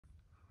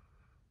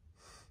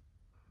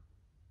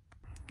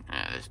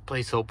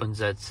place opens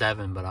at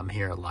 7, but I'm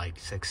here at like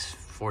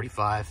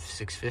 6:45,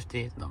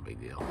 6:50. It's no big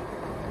deal.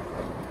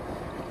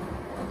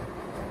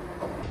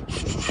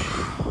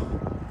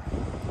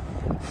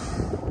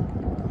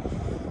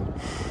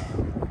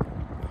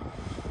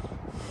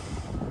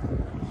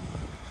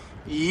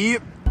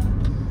 Yep.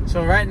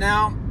 So right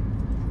now,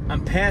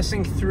 I'm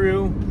passing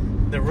through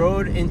the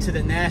road into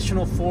the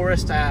national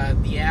forest, the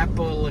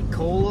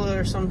apalachacola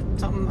or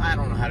something. I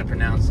don't know how to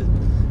pronounce it.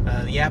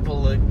 The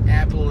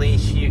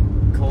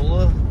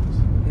apalachacola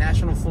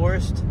National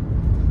Forest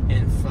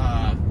in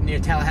near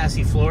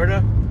Tallahassee,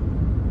 Florida.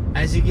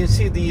 As you can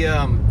see,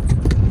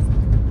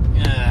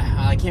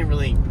 I can't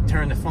really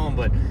turn the phone,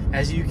 but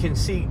as you can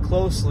see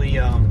closely,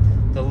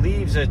 the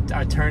leaves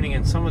are turning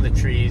in some of the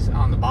trees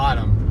on the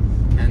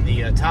bottom, and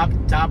the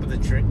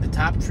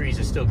top trees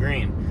are still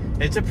green.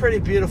 It's a pretty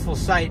beautiful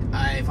sight.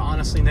 I've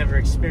honestly never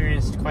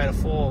experienced quite a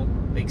full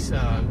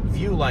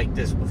view like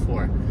this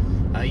before,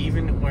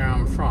 even where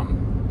I'm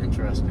from.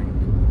 Interesting.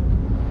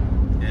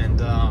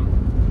 And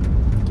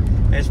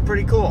it's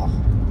pretty cool.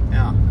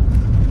 Yeah,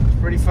 it's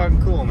pretty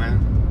fucking cool, man.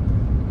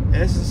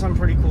 This is some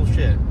pretty cool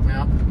shit.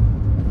 Yeah.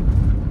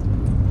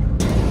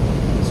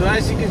 So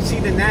as you can see,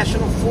 the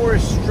national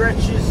forest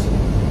stretches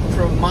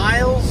for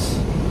miles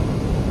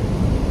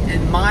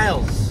and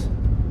miles.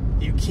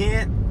 You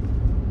can't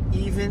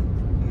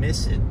even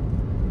miss it.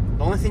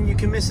 The only thing you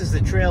can miss is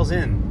the trails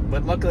in,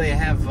 but luckily I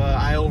have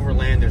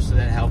iOverlander, so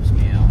that helps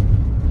me out.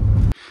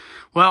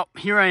 Well,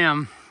 here I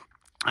am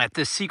at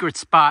this secret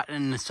spot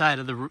in the side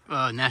of the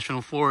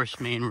National Forest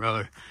main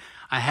road.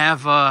 I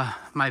have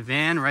my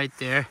van right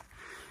there,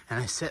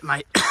 and I set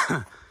my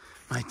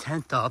my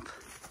tent up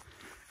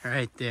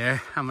right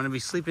there. I'm going to be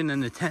sleeping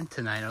in the tent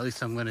tonight, or at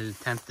least I'm going to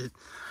attempt it,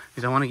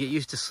 because I want to get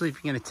used to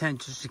sleeping in a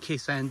tent just in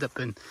case I end up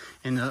in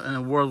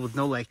a world with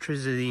no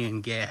electricity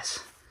and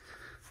gas.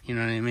 You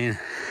know what I mean?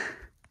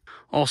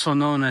 Also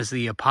known as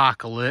the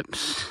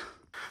apocalypse.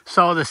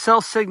 So the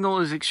cell signal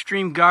is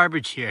extreme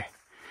garbage here.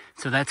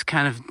 So that's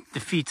kind of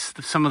defeats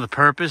some of the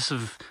purpose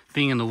of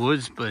being in the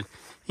woods. But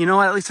you know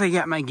what? At least I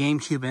got my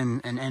GameCube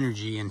and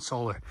energy and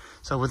solar.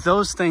 So with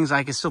those things,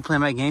 I can still play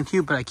my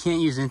GameCube, but I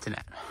can't use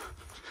internet.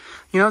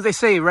 You know, they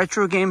say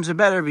retro games are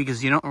better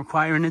because you don't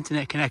require an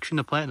internet connection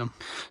to play them.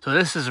 So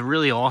this is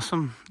really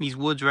awesome, these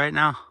woods right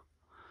now.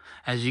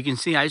 As you can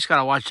see, I just got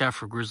to watch out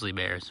for grizzly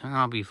bears, and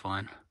I'll be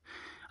fine.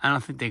 I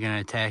don't think they're going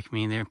to attack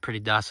me. They're pretty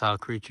docile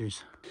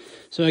creatures.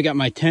 So I got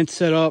my tent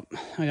set up.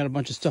 I got a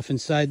bunch of stuff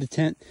inside the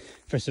tent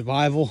for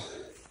survival.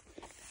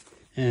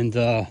 And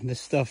this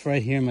stuff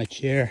right here in my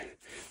chair.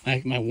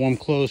 My warm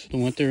clothes for the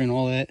winter and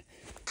all that.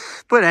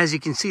 But as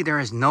you can see, there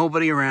is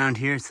nobody around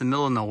here. It's the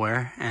middle of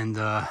nowhere. And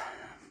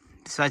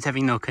besides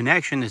having no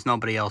connection, there's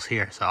nobody else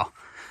here. So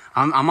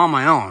I'm on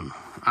my own.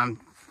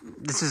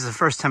 This is the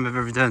first time I've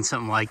ever done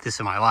something like this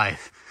in my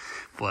life.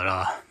 But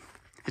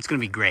it's going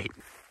to be great.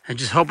 I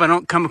just hope I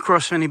don't come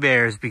across any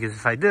bears, because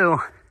if I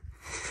do,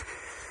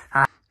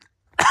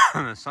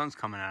 the sun's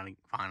coming out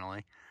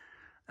finally.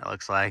 It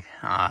looks like.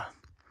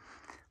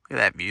 Look at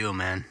that view,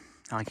 man.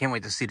 I can't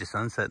wait to see the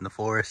sunset in the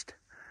forest.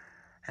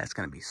 That's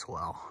going to be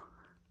swell.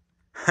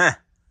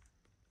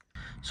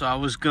 So I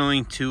was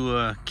going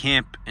to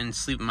camp and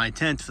sleep in my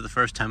tent for the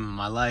first time in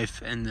my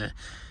life in the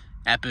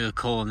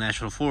Apalachacola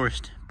National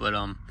Forest. But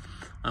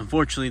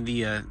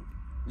unfortunately,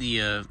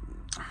 the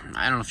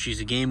I don't know if she's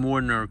a game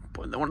warden or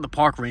one of the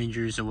park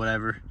rangers or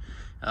whatever,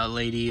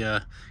 lady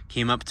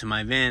came up to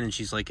my van, and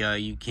she's like,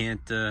 you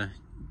can't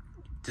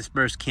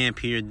disperse camp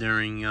here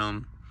during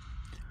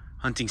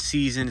hunting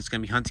season. It's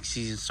going to be hunting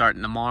season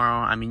starting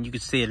tomorrow. I mean, you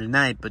could stay here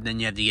tonight, but then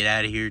you have to get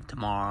out of here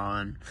tomorrow.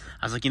 And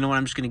I was like, you know what,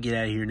 I'm just going to get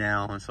out of here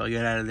now. And so I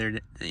got out of there,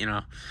 you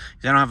know,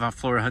 because I don't have a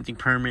Florida hunting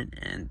permit.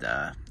 And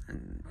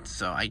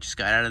so I just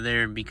got out of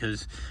there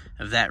because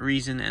of that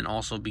reason, and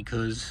also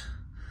because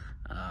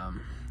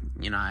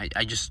you know,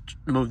 I just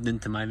moved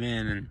into my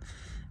van,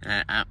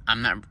 and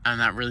I'm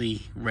not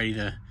really ready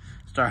to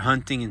start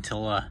hunting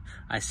until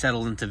I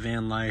settle into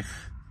van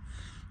life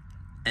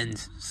and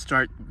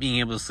start being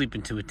able to sleep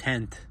into a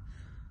tent.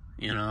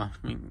 You know,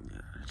 I mean,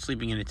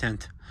 sleeping in a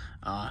tent.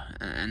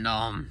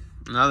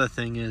 Another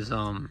thing is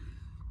I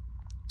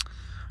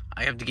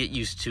have to get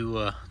used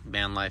to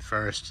van life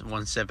first,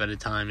 one step at a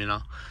time. You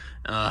know,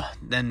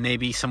 then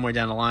maybe somewhere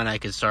down the line I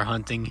could start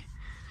hunting.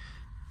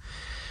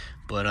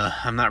 But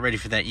I'm not ready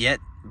for that yet.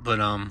 But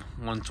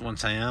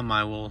once I am,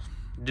 I will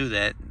do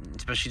that.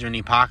 Especially during the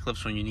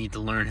apocalypse, when you need to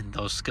learn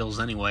those skills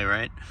anyway,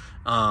 right?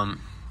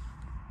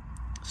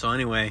 So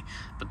anyway,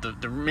 but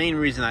the main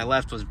reason I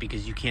left was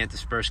because you can't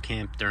disperse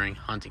camp during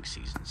hunting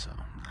season, so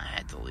I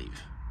had to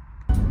leave.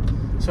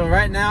 So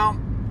right now,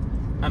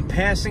 I'm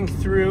passing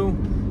through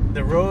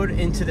the road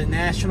into the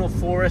national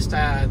forest, the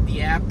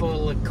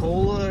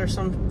apalachacola or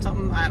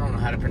something. I don't know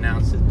how to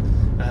pronounce it.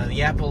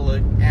 The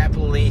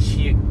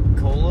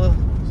apalachacola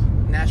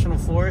National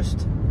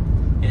Forest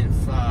in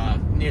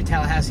near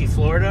Tallahassee,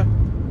 Florida.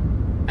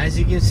 As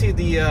you can see,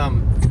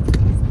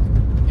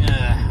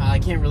 I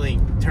can't really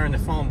turn the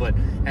phone, but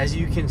as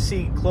you can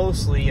see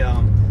closely,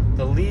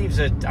 the leaves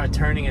are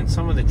turning in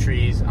some of the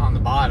trees on the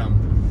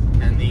bottom,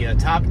 and the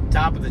top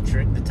of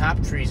the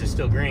top trees are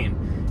still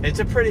green. It's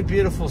a pretty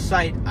beautiful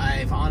sight.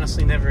 I've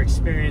honestly never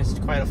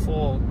experienced quite a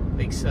full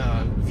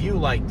view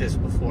like this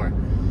before,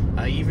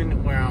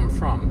 even where I'm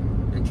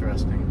from.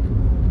 Interesting.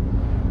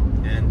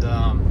 And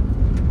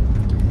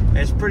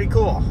it's pretty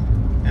cool.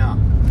 Yeah,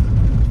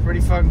 it's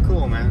pretty fucking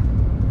cool,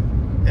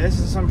 man. This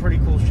is some pretty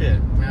cool shit.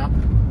 Yeah.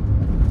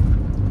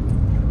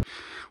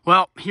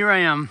 Well, here I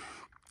am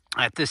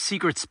at this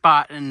secret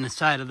spot in the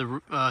side of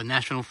the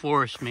National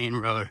Forest main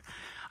road.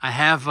 I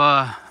have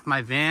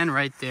my van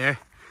right there,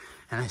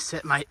 and I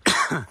set my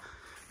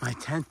my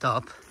tent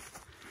up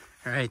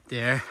right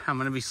there. I'm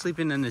gonna be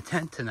sleeping in the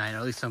tent tonight.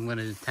 At least I'm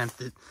gonna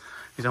attempt it,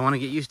 because I want to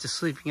get used to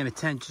sleeping in a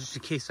tent just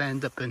in case I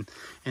end up in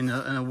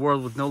a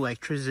world with no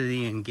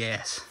electricity and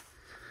gas.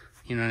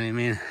 You know what I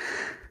mean?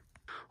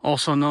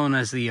 Also known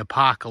as the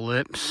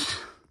apocalypse.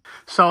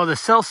 So the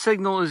cell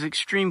signal is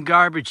extreme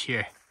garbage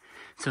here.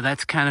 So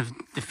that's kind of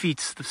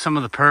defeats some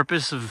of the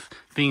purpose of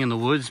being in the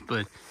woods.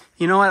 But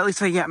you know what? At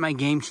least I got my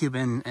GameCube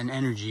and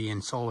energy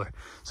and solar.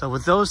 So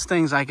with those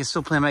things, I can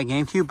still play my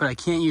GameCube, but I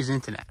can't use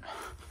internet.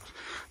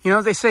 You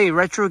know, they say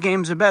retro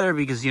games are better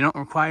because you don't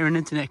require an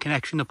internet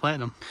connection to play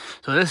them.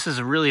 So this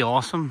is really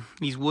awesome,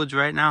 these woods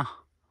right now,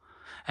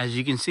 as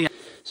you can see.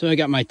 So I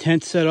got my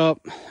tent set up.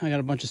 I got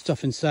a bunch of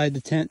stuff inside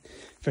the tent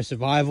for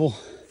survival.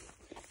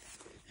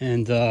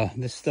 And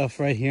this stuff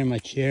right here, my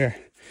chair,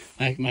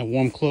 my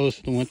warm clothes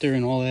for the winter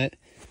and all that.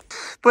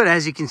 But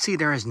as you can see,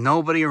 there is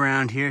nobody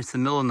around here. It's the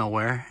middle of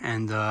nowhere.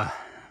 And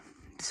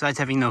besides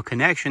having no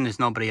connection, there's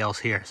nobody else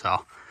here.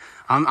 So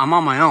I'm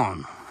on my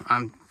own.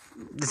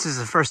 This is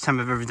the first time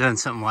I've ever done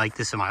something like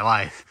this in my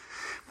life.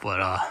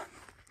 But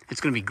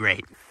it's going to be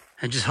great.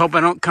 I just hope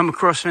I don't come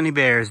across any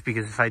bears,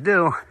 because if I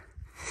do,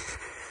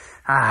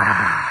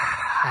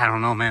 I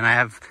don't know, man. I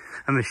have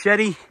a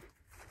machete.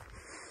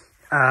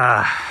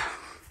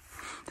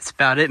 That's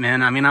about it,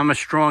 man. I mean, I'm a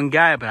strong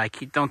guy, but I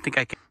don't think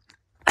I can.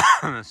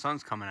 The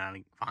sun's coming out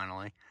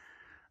finally,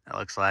 it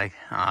looks like.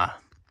 Look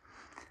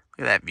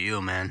at that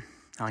view, man.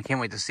 I can't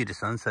wait to see the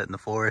sunset in the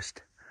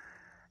forest.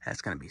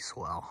 That's going to be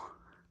swell.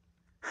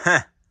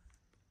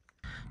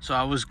 So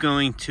I was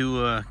going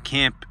to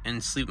camp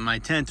and sleep in my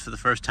tent for the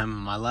first time in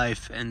my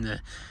life in the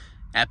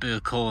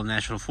Apalachacola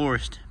National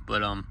Forest.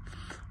 But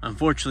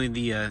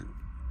unfortunately,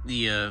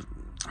 the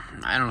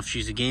I don't know if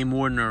she's a game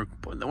warden or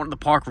one of the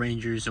park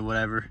rangers or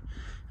whatever,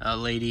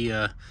 lady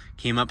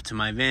came up to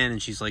my van,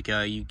 and she's like,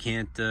 you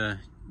can't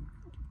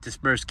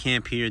disperse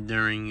camp here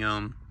during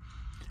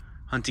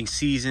hunting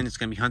season. It's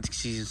gonna be hunting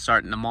season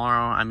starting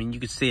tomorrow. I mean, you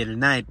could stay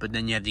tonight, but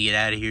then you have to get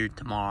out of here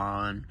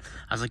tomorrow. And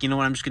I was like, you know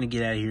what, I'm just gonna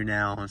get out of here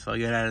now. And so I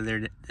got out of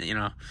there, you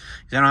know,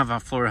 because I don't have a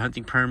Florida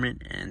hunting permit,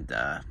 and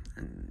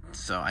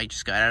so I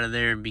just got out of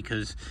there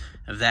because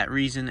of that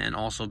reason, and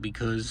also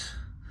because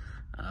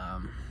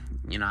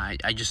you know,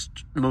 I just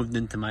moved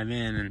into my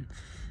van,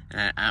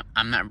 and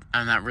I'm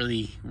not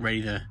really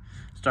ready to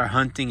start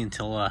hunting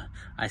until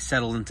I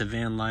settle into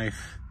van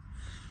life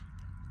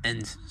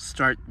and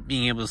start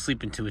being able to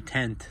sleep into a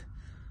tent.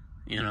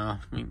 You know,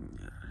 I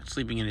mean,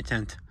 sleeping in a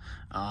tent.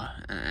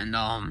 And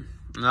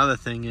another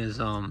thing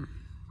is I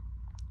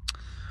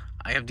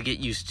have to get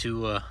used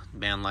to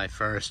van life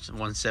first,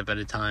 one step at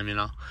a time. You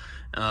know,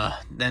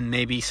 then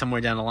maybe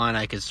somewhere down the line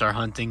I could start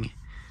hunting.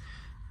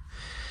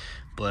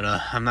 But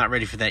I'm not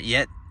ready for that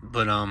yet.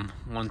 But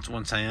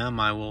once I am,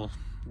 I will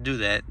do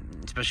that,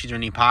 especially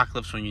during the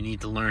apocalypse when you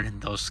need to learn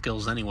those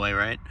skills anyway,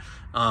 right?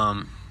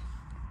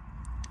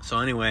 So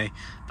anyway,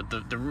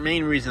 but the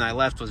main reason I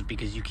left was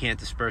because you can't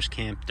disperse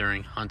camp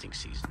during hunting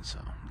season, so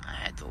I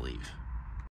had to leave.